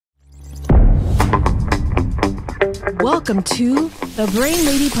Welcome to the Brain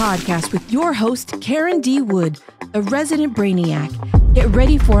Lady Podcast with your host, Karen D. Wood, the resident brainiac. Get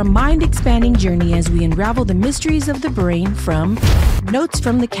ready for a mind-expanding journey as we unravel the mysteries of the brain from Notes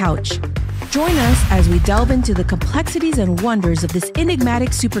from the Couch. Join us as we delve into the complexities and wonders of this enigmatic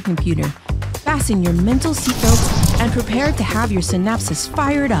supercomputer. Fasten your mental seatbelts and prepare to have your synapses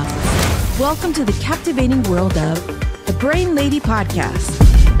fired up. Welcome to the captivating world of the Brain Lady Podcast.